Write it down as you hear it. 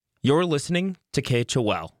You're listening to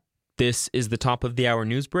KHOL. This is the top of the hour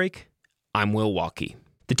news break. I'm Will Walkie.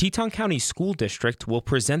 The Teton County School District will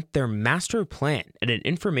present their master plan at an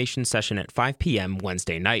information session at 5 p.m.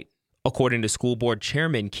 Wednesday night. According to School Board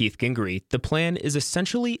Chairman Keith Gingery, the plan is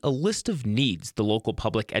essentially a list of needs the local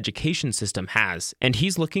public education system has, and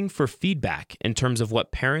he's looking for feedback in terms of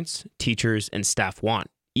what parents, teachers, and staff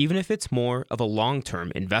want, even if it's more of a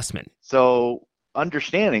long-term investment. So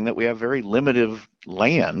understanding that we have very limited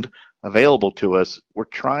land available to us, we're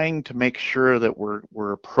trying to make sure that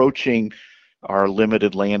we're approaching our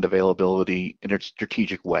limited land availability in a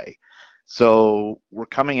strategic way. So we're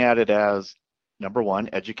coming at it as, number one,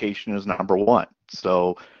 education is number one.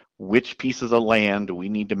 So which pieces of land do we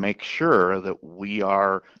need to make sure that we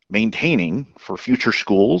are maintaining for future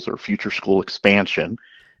schools or future school expansion?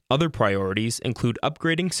 Other priorities include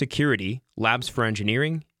upgrading security, labs for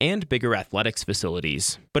engineering, and bigger athletics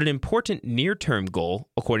facilities. But an important near-term goal,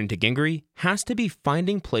 according to Gingery, has to be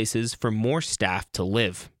finding places for more staff to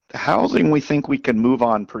live. Housing, we think we can move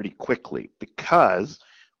on pretty quickly because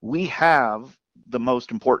we have the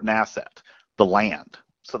most important asset, the land.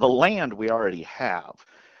 So the land we already have.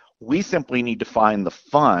 We simply need to find the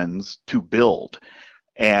funds to build,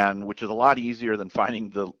 and which is a lot easier than finding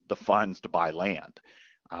the funds to buy land.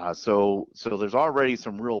 So there's already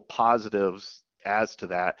some real positives as to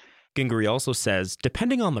that. Gingery also says,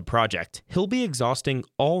 depending on the project, he'll be exhausting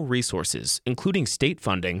all resources, including state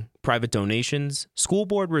funding, private donations, school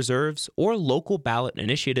board reserves, or local ballot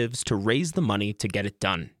initiatives to raise the money to get it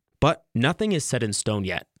done. But nothing is set in stone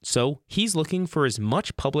yet, so he's looking for as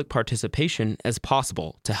much public participation as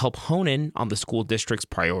possible to help hone in on the school district's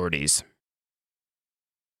priorities.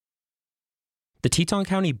 The Teton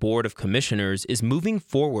County Board of Commissioners is moving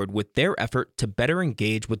forward with their effort to better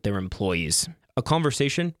engage with their employees. A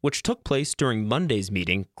conversation which took place during Monday's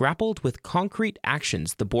meeting grappled with concrete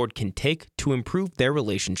actions the board can take to improve their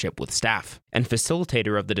relationship with staff. And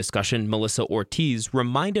facilitator of the discussion, Melissa Ortiz,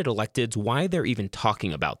 reminded electeds why they're even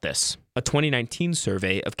talking about this. A 2019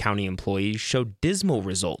 survey of county employees showed dismal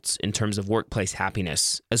results in terms of workplace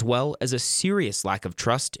happiness, as well as a serious lack of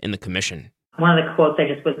trust in the commission. One of the quotes I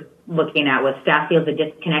just was looking at was, staff feels a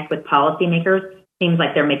disconnect with policymakers. Seems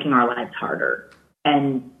like they're making our lives harder.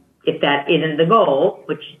 And if that isn't the goal,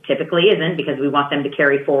 which typically isn't, because we want them to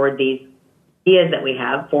carry forward these ideas that we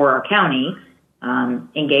have for our county,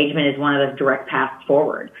 engagement is one of the direct paths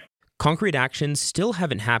forward. Concrete actions still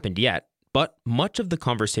haven't happened yet, but much of the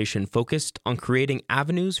conversation focused on creating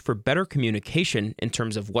avenues for better communication in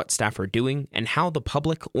terms of what staff are doing and how the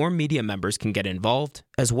public or media members can get involved,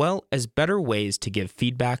 as well as better ways to give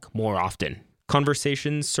feedback more often.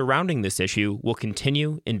 Conversations surrounding this issue will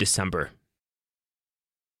continue in December.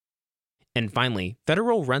 And finally,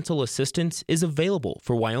 federal rental assistance is available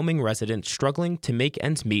for Wyoming residents struggling to make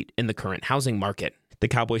ends meet in the current housing market. The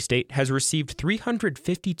Cowboy State has received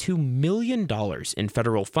 $352 million in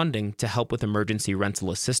federal funding to help with emergency rental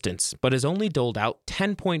assistance, but has only doled out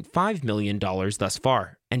 $10.5 million thus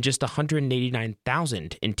far, and just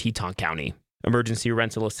 $189,000 in Teton County. Emergency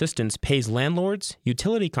rental assistance pays landlords,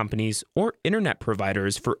 utility companies, or internet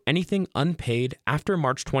providers for anything unpaid after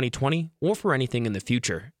March 2020 or for anything in the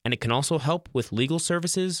future, and it can also help with legal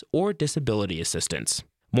services or disability assistance.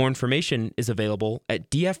 More information is available at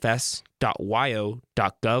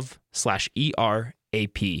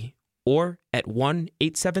dfs.wyo.gov/ERAP or at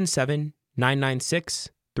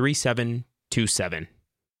 1-877-996-3727.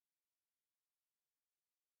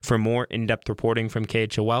 For more in-depth reporting from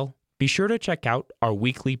KHOL, be sure to check out our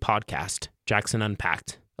weekly podcast, Jackson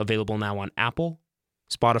Unpacked, available now on Apple,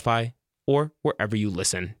 Spotify, or wherever you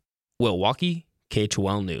listen. Will Walkie,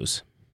 KHOL News.